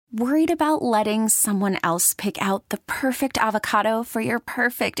Worried about letting someone else pick out the perfect avocado for your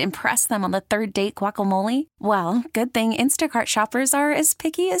perfect impress them on the third date guacamole? Well, good thing Instacart shoppers are as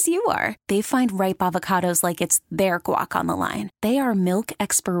picky as you are. They find ripe avocados like it's their guac on the line. They are milk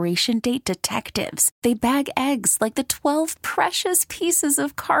expiration date detectives. They bag eggs like the 12 precious pieces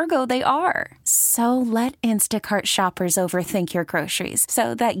of cargo they are. So let Instacart shoppers overthink your groceries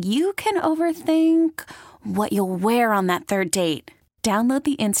so that you can overthink what you'll wear on that third date. Download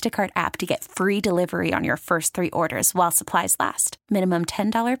the Instacart app to get free delivery on your first 3 orders while supplies last. Minimum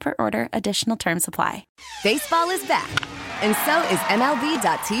 $10 per order. Additional terms apply. Baseball is back, and so is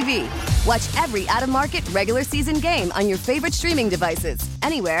MLB.tv. Watch every out-of-market regular season game on your favorite streaming devices.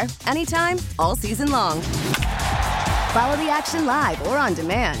 Anywhere, anytime, all season long. Follow the action live or on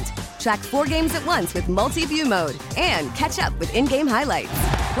demand. Track 4 games at once with multi-view mode and catch up with in-game highlights.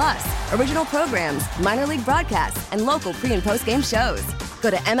 Plus, original programs, minor league broadcasts, and local pre- and post-game shows. Go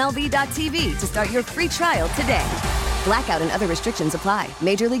to MLB.tv to start your free trial today. Blackout and other restrictions apply.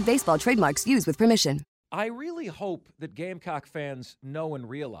 Major League Baseball trademarks used with permission. I really hope that Gamecock fans know and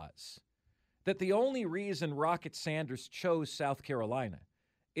realize that the only reason Rocket Sanders chose South Carolina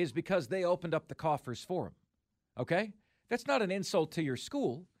is because they opened up the coffers for him. Okay? That's not an insult to your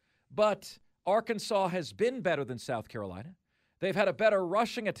school, but Arkansas has been better than South Carolina. They've had a better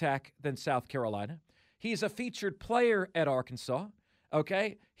rushing attack than South Carolina. He's a featured player at Arkansas,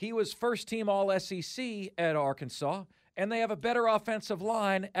 okay? He was first-team All-SEC at Arkansas, and they have a better offensive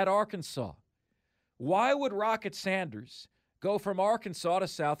line at Arkansas. Why would Rocket Sanders go from Arkansas to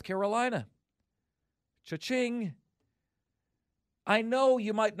South Carolina? Cha-ching. I know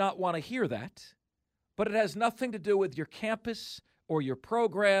you might not want to hear that, but it has nothing to do with your campus or your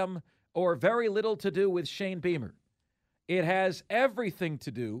program or very little to do with Shane Beamer. It has everything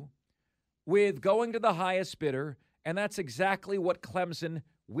to do with going to the highest bidder, and that's exactly what Clemson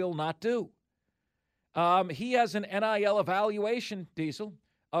will not do. He has an NIL evaluation, Diesel,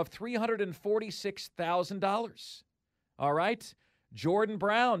 of $346,000. All right? Jordan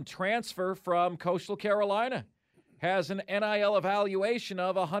Brown, transfer from Coastal Carolina, has an NIL evaluation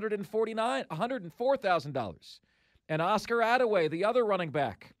of $104,000. And Oscar Attaway, the other running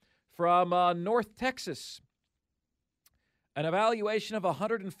back from North Texas, an evaluation of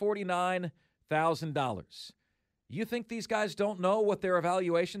 $149,000. You think these guys don't know what their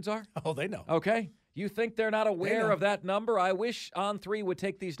evaluations are? Oh, they know. Okay. You think they're not aware of that number? I wish On3 would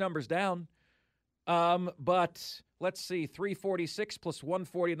take these numbers down. But let's see, 346 plus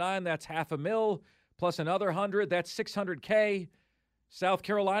 149, that's $500,000, plus another 100, that's $600K. South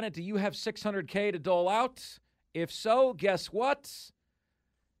Carolina, do you have $600K to dole out? If so, guess what?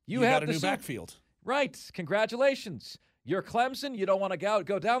 You have got a new backfield. Right. Congratulations. You're Clemson. You don't want to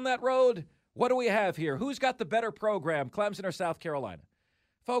go down that road. What do we have here? Who's got the better program, Clemson or South Carolina?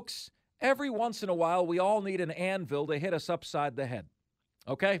 Folks, every once in a while, we all need an anvil to hit us upside the head.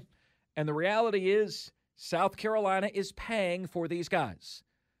 Okay? And the reality is, South Carolina is paying for these guys.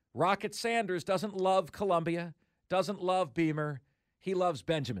 Rocket Sanders doesn't love Columbia, doesn't love Beamer. He loves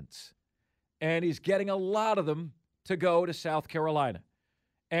Benjamins. And he's getting a lot of them to go to South Carolina.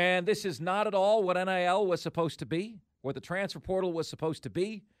 And this is not at all what NIL was supposed to be, what the transfer portal was supposed to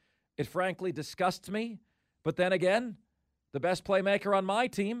be. It frankly disgusts me. But then again, the best playmaker on my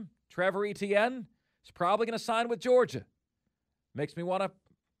team, Trevor Etienne, is probably going to sign with Georgia. Makes me want to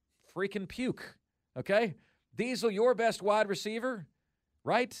freaking puke, okay? Diesel, your best wide receiver,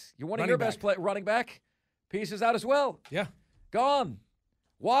 right? You're one of your best running back. Pieces out as well. Yeah. Gone.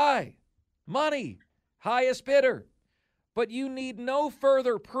 Why? Money. Highest bidder. But you need no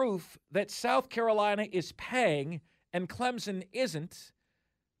further proof that South Carolina is paying and Clemson isn't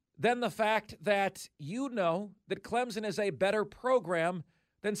than the fact that you know that Clemson is a better program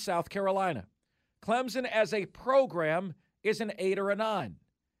than South Carolina. Clemson as a program is an 8 or a 9.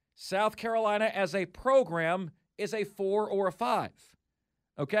 South Carolina as a program is a 4 or a 5.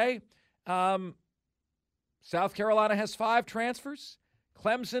 Okay? South Carolina has 5 transfers.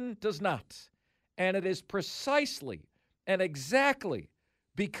 Clemson does not. And it is precisely and exactly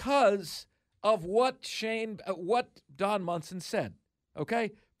because of what Don Munson said.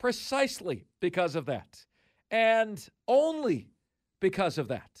 Okay? Precisely because of that. And only because of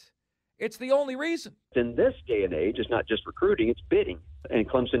that. It's the only reason. In this day and age, it's not just recruiting, it's bidding. And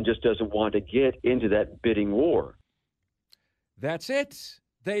Clemson just doesn't want to get into that bidding war. That's it.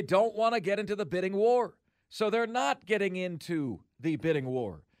 They don't want to get into the bidding war. So they're not getting into the bidding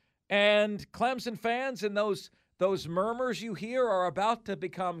war. And Clemson fans and those murmurs you hear are about to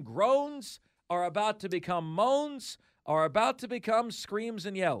become groans, are about to become moans, are about to become screams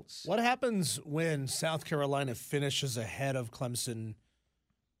and yells. What happens when South Carolina finishes ahead of Clemson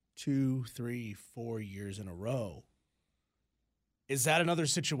 2, 3, 4 years in a row. Is that another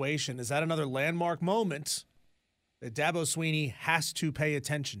situation? Is that another landmark moment that Dabo Swinney has to pay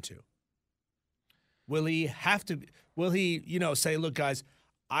attention to? Will he, say, look, guys,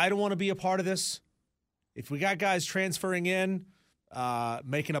 I don't want to be a part of this. If we got guys transferring in,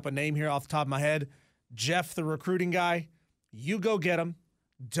 making up a name here off the top of my head, Jeff, the recruiting guy, you go get him.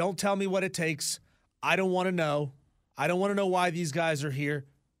 Don't tell me what it takes. I don't want to know. I don't want to know why these guys are here.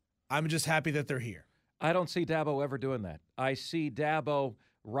 I'm just happy that they're here. I don't see Dabo ever doing that. I see Dabo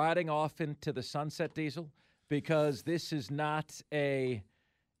riding off into the sunset, Diesel, because this is not a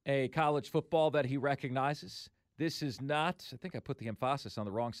college football that he recognizes. This is not, I think I put the emphasis on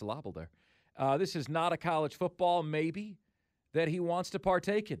the wrong syllable there. This is not a college football, maybe, that he wants to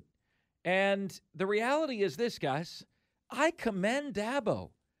partake in. And the reality is this, guys. I commend Dabo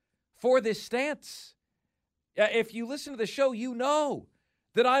for this stance. If you listen to the show, you know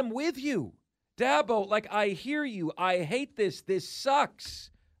that I'm with you. Dabo, I hear you. I hate this. This sucks,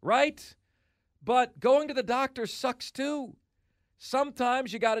 right? But going to the doctor sucks too.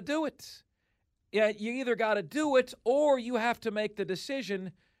 Sometimes you got to do it. Yeah, you either got to do it or you have to make the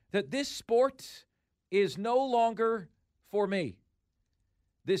decision that this sport is no longer for me.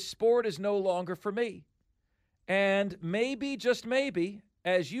 This sport is no longer for me. And maybe, just maybe,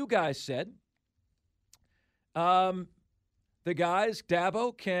 as you guys said, the guys,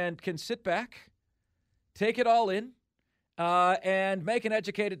 Dabo, can sit back, take it all in, and make an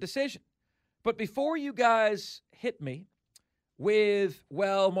educated decision. But before you guys hit me with,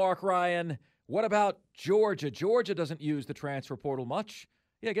 well, Mark Ryan, what about Georgia? Georgia doesn't use the transfer portal much.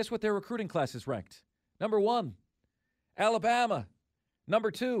 Yeah, guess what their recruiting class is ranked? Number 1. Alabama,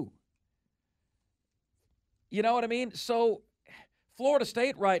 number 2. You know what I mean? So Florida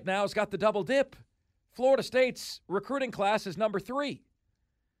State right now has got the double dip. Florida State's recruiting class is number 3.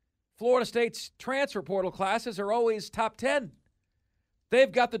 Florida State's transfer portal classes are always top 10.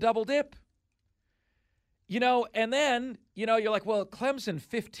 They've got the double dip. And then, you're like, well, Clemson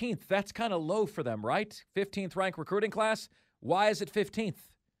 15th, that's kind of low for them, right? 15th ranked recruiting class. Why is it 15th?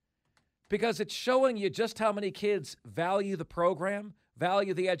 Because it's showing you just how many kids value the program,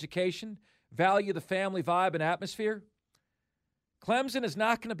 value the education, value the family vibe and atmosphere. Clemson is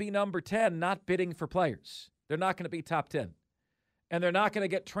not going to be number 10, not bidding for players. They're not going to be top 10. And they're not going to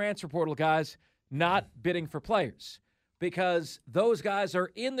get transfer portal guys not bidding for players because those guys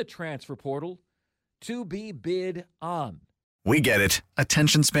are in the transfer portal to be bid on. We get it.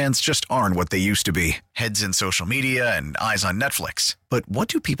 Attention spans just aren't what they used to be. Heads in social media and eyes on Netflix. But what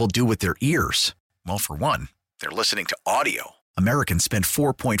do people do with their ears? Well, for one, they're listening to audio. Americans spend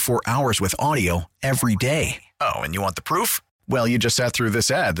 4.4 hours with audio every day. Oh, and you want the proof? Well, you just sat through this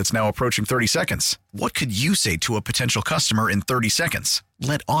ad that's now approaching 30 seconds. What could you say to a potential customer in 30 seconds?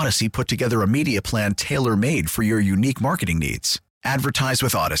 Let Odyssey put together a media plan tailor-made for your unique marketing needs. Advertise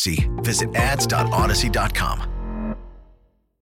with Odyssey. Visit ads.odyssey.com.